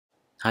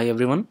Hi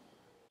everyone.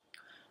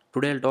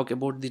 Today I'll talk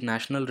about the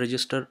National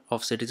Register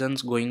of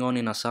Citizens going on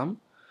in Assam.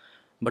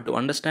 But to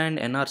understand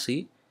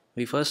NRC,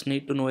 we first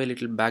need to know a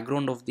little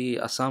background of the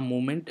Assam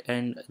movement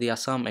and the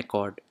Assam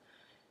Accord.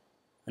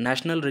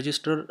 National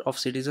Register of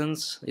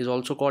Citizens is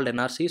also called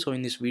NRC. So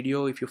in this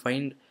video, if you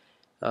find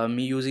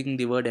me using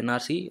the word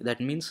NRC, that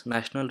means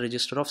National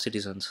Register of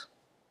Citizens.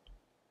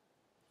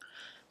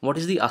 What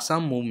is the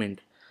Assam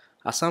movement?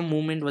 Assam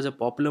movement was a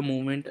popular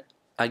movement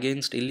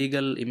against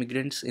illegal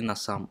immigrants in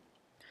Assam.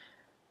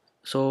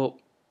 So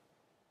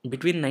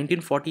between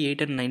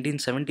 1948 and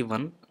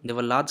 1971, there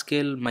were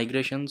large-scale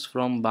migrations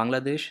from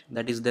Bangladesh,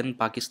 that is then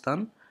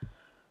Pakistan,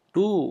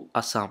 to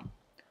Assam.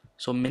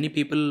 So many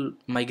people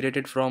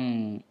migrated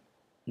from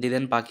the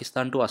then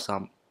Pakistan to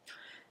Assam.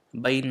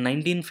 By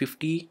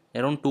 1950,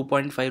 around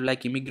 2.5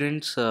 lakh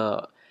immigrants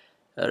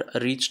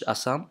reached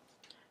Assam,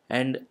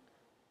 and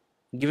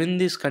given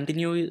this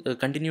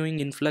continuing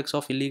influx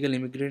of illegal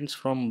immigrants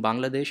from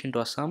Bangladesh into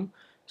Assam,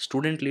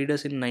 student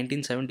leaders in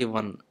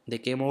 1971 they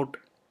came out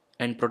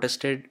and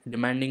protested,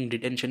 demanding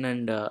detention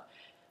and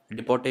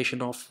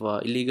deportation of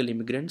illegal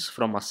immigrants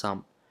from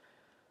Assam.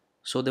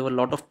 So there were a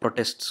lot of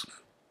protests.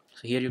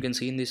 So here you can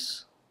see in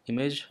this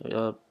image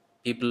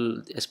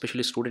people,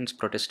 especially students,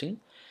 protesting.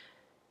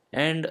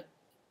 And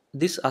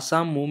this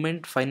Assam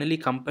movement finally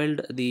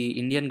compelled the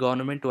Indian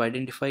government to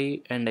identify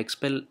and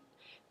expel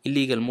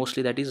illegal,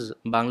 mostly that is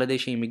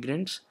Bangladeshi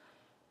immigrants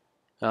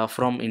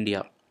from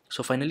India.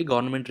 So finally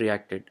government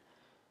reacted.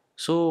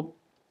 So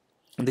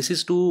this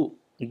is to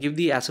give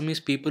the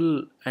Assamese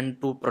people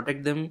and to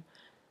protect them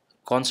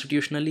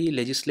constitutionally,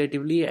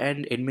 legislatively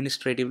and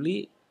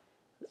administratively,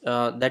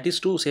 that is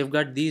to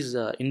safeguard these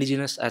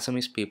indigenous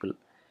Assamese people.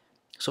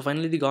 So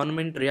finally the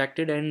government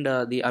reacted, and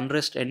the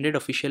unrest ended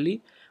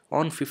officially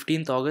on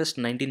 15th August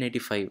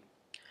 1985.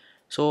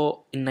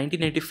 So in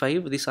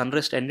 1985 this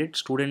unrest ended,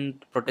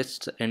 student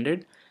protests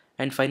ended,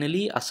 and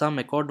finally Assam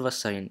Accord was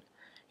signed.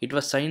 It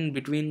was signed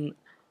between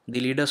the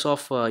leaders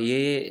of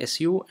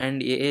AASU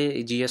and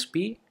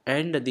AAGSP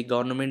and the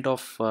government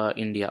of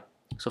India.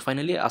 So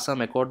finally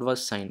Assam Accord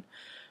was signed.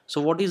 So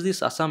what is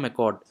this Assam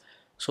Accord?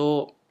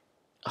 So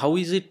how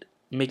is it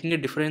making a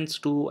difference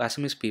to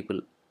Assamese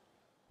people?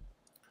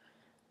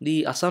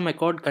 The Assam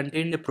Accord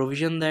contained a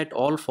provision that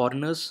all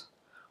foreigners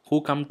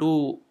who come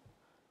to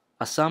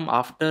Assam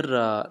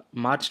after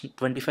March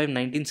 25,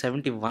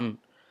 1971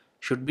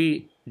 should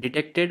be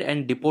detected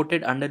and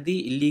deported under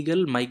the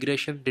Illegal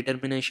Migration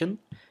Determination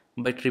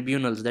by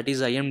Tribunals, that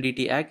is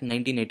IMDT Act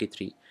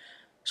 1983.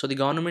 So the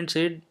government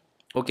said,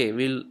 okay,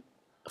 we'll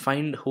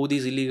find who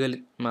these illegal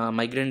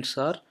migrants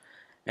are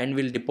and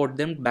we'll deport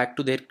them back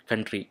to their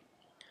country.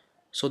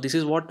 So this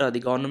is what the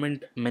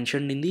government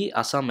mentioned in the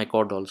Assam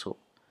Accord also.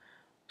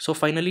 So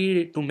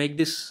finally, to make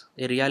this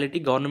a reality,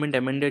 government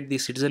amended the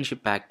Citizenship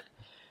Act.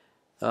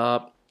 Uh,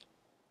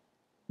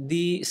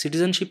 the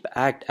Citizenship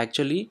Act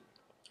actually,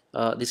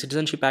 the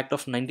Citizenship Act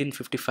of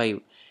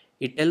 1955,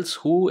 it tells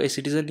who a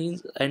citizen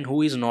is and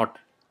who is not.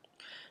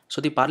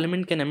 So the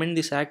Parliament can amend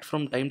this act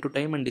from time to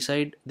time and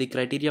decide the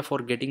criteria for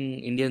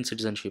getting Indian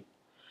citizenship.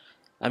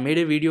 I made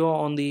a video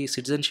on the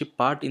citizenship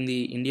part in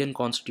the Indian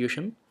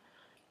Constitution,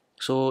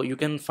 so you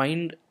can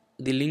find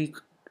the link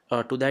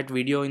to that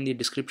video in the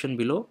description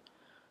below.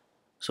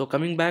 So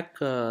coming back,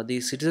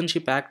 the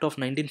Citizenship Act of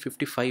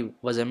 1955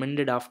 was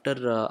amended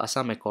after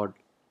Assam Accord.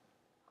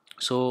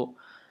 So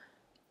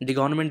the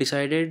government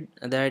decided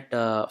that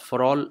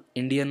for all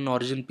Indian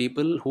origin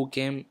people who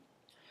came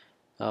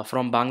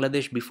from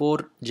Bangladesh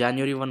before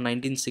January 1,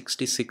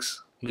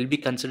 1966 will be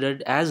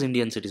considered as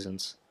Indian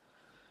citizens.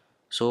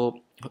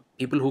 So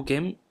people who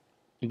came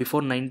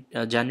before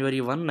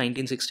January 1,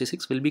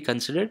 1966 will be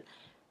considered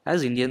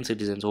as Indian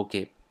citizens.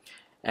 Okay.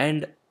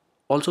 And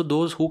also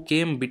those who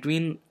came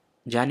between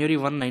January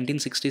 1,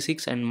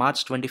 1966 and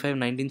March 25,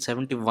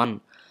 1971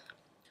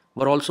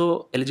 were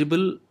also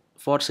eligible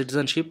for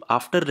citizenship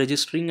after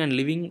registering and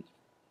living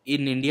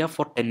in India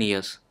for 10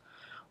 years.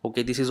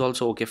 Okay, this is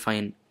also okay,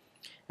 fine.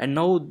 And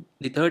now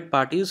the third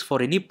part is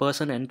for any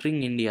person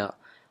entering India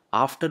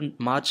after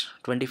March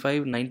 25,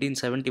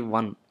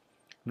 1971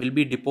 will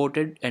be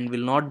deported and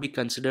will not be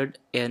considered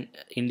an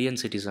Indian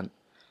citizen.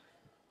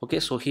 Okay,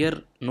 so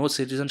here no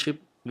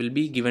citizenship will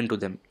be given to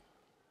them.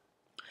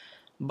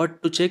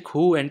 But to check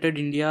who entered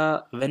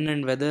India when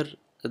and whether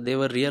they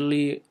were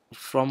really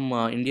from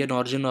Indian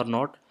origin or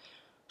not,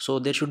 so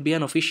there should be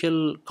an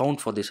official count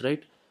for this,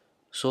 right?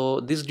 So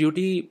this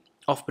duty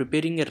of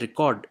preparing a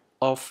record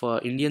of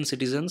Indian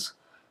citizens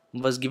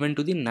was given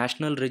to the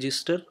National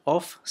Register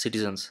of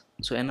Citizens.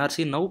 So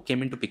NRC now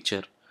came into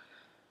picture.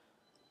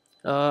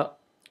 Uh,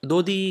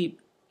 though the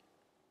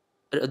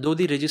though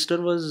the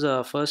register was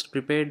first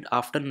prepared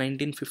after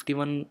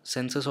 1951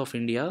 Census of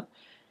India,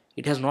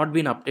 it has not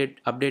been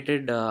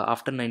updated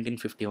after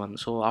 1951.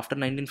 So after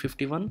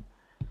 1951,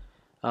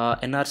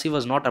 NRC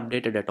was not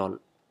updated at all.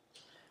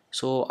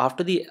 So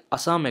after the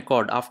Assam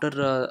Accord, after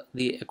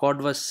the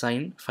accord was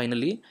signed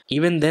finally,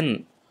 even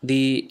then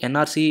the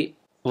NRC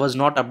was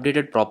not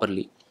updated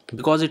properly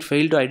because it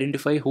failed to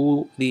identify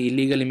who the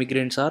illegal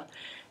immigrants are,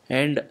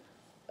 and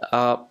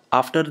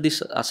After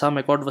this Assam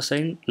Accord was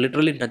signed,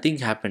 literally nothing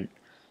happened.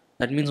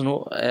 That means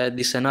no,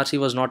 this NRC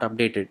was not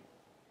updated.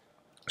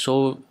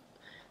 So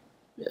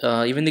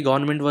even the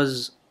government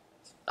was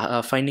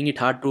finding it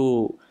hard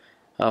to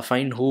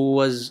find who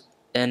was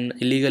an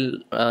illegal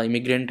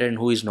immigrant and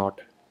who is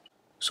not.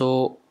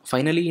 So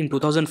finally in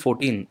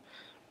 2014,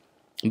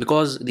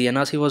 because the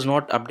NRC was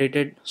not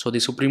updated, so the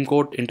Supreme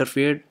Court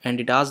interfered and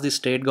it asked the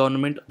state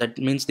government, that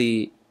means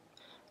the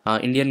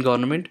Indian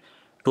government,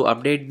 to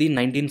update the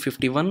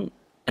 1951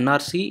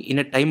 NRC in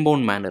a time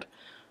bound manner.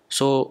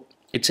 So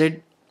it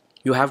said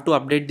you have to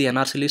update the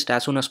NRC list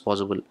as soon as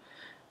possible.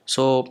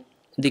 So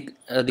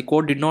the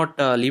court did not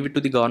leave it to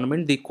the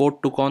government. The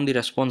court took on the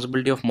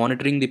responsibility of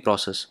monitoring the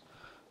process.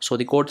 So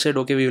the court said,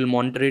 okay, we will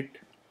monitor it.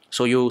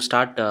 So you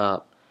start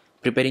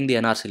preparing the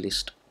NRC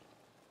list.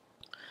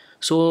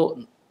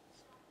 So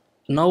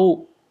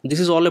now this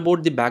is all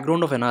about the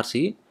background of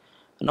NRC.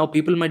 Now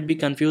people might be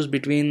confused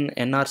between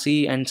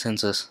NRC and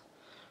census.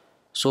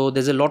 So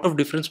there's a lot of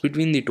difference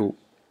between the two.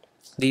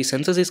 The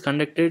census is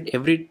conducted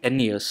every 10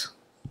 years.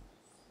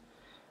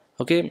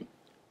 Okay,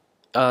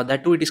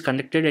 that too it is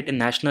conducted at a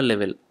national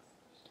level,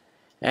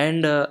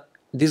 and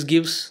this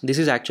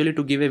is actually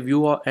to give a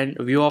view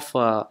of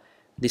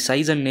the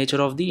size and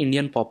nature of the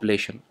Indian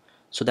population.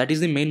 So that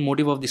is the main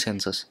motive of the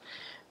census.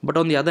 But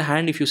on the other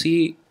hand, if you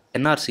see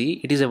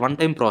NRC, it is a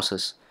one-time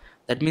process.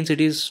 That means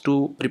it is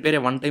to prepare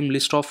a one-time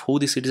list of who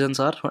the citizens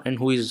are and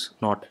who is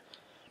not.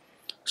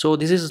 So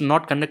this is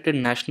not conducted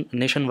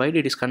nationwide,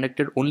 it is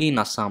conducted only in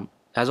Assam.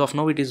 As of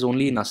now, it is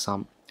only in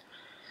Assam.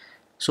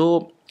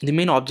 So the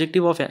main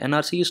objective of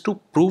NRC is to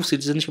prove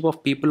citizenship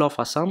of people of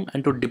Assam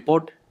and to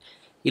deport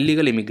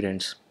illegal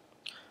immigrants.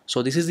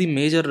 So this is the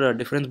major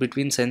difference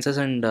between census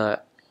and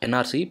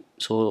NRC.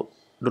 So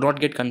do not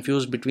get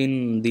confused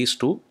between these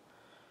two.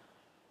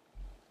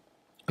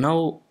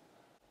 Now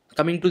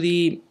coming to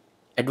the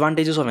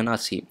advantages of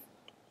NRC.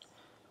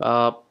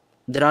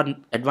 There are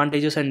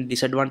advantages and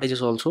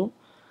disadvantages also.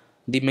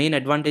 The main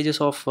advantages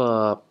of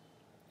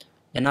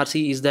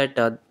NRC is that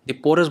the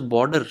porous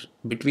border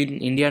between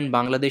India and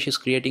Bangladesh is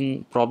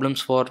creating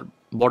problems for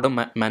border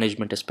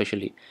management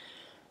especially.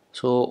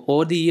 So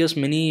over the years,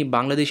 many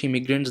Bangladeshi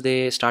immigrants,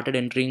 they started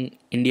entering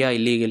India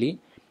illegally,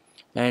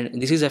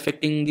 and this is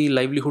affecting the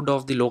livelihood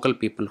of the local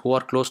people who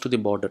are close to the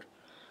border.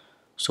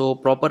 So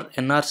proper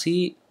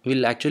NRC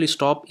will actually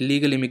stop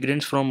illegal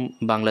immigrants from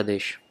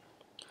Bangladesh.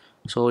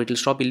 So it will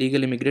stop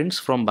illegal immigrants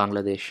from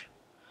Bangladesh.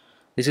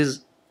 This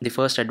is the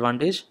first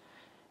advantage,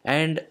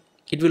 and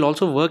it will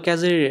also work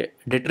as a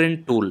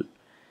deterrent tool.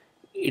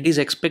 It is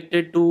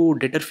expected to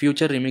deter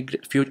future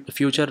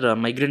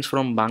migrants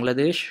from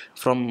Bangladesh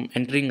from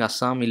entering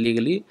Assam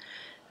illegally,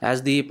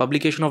 as the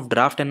publication of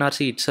draft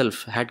NRC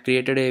itself had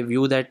created a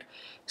view that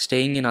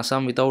staying in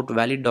Assam without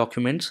valid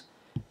documents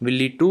will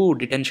lead to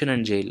detention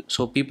and jail.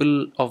 So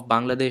people of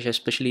Bangladesh,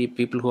 especially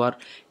people who are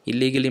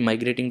illegally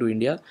migrating to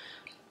India,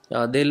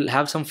 they'll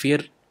have some fear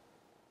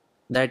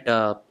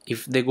that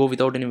if they go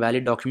without any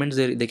valid documents,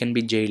 they can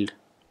be jailed.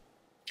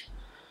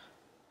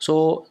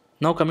 So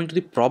now coming to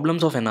the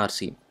problems of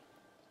NRC.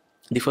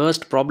 The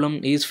first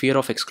problem is fear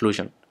of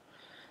exclusion.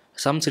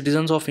 Some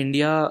citizens of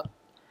India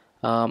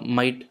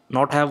might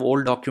not have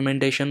old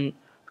documentation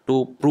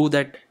to prove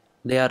that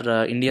they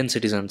are Indian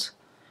citizens.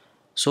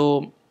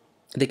 So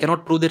they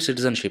cannot prove their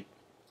citizenship.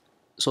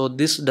 So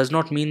this does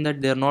not mean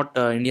that they are not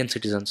Indian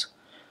citizens.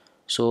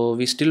 So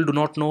we still do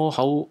not know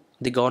how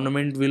the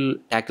government will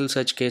tackle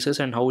such cases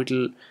and how it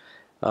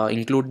will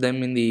include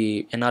them in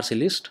the NRC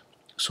list.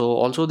 So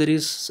also there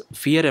is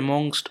fear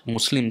amongst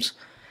Muslims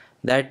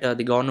that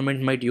the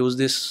government might use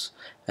this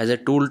as a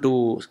tool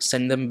to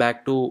send them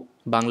back to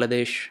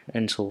Bangladesh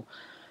and so.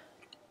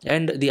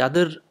 And the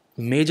other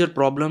major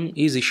problem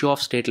is issue of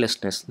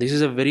statelessness. This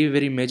is a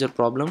very major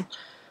problem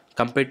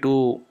compared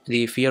to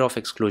the fear of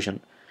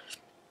exclusion.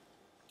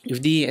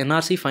 If the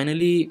NRC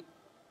finally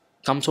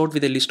comes out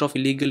with a list of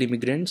illegal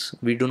immigrants,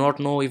 we do not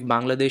know if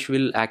Bangladesh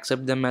will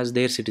accept them as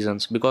their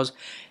citizens, because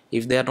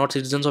if they are not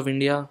citizens of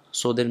India,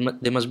 so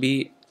they must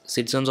be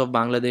citizens of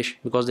Bangladesh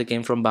because they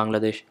came from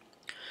Bangladesh.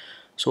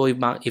 So if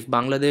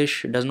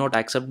Bangladesh does not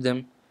accept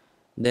them,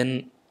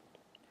 then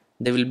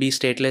they will be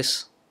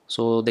stateless,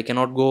 so they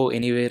cannot go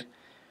anywhere.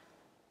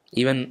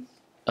 Even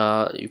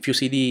if you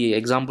see the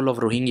example of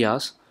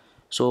Rohingyas,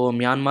 so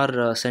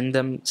Myanmar sent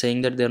them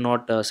saying that they are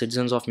not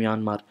citizens of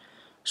Myanmar.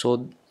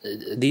 So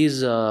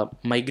these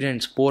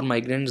migrants, poor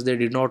migrants, they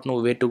did not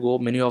know where to go.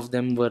 Many of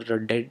them were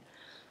dead.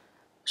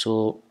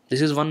 So this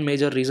is one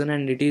major reason,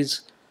 and it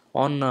is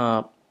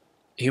on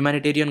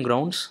humanitarian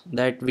grounds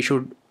that we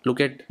should look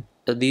at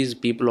these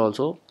people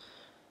also.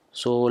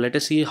 So let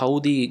us see how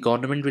the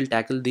government will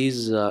tackle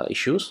these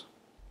issues.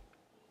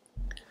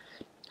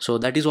 So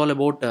that is all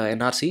about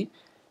NRC.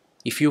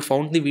 If you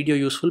found the video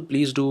useful,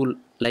 please do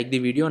like the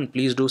video and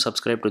please do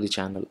subscribe to the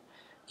channel.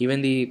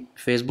 Even the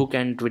Facebook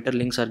and Twitter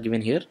links are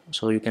given here,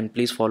 so you can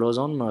please follow us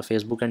on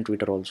Facebook and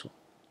Twitter also.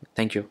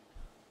 Thank you.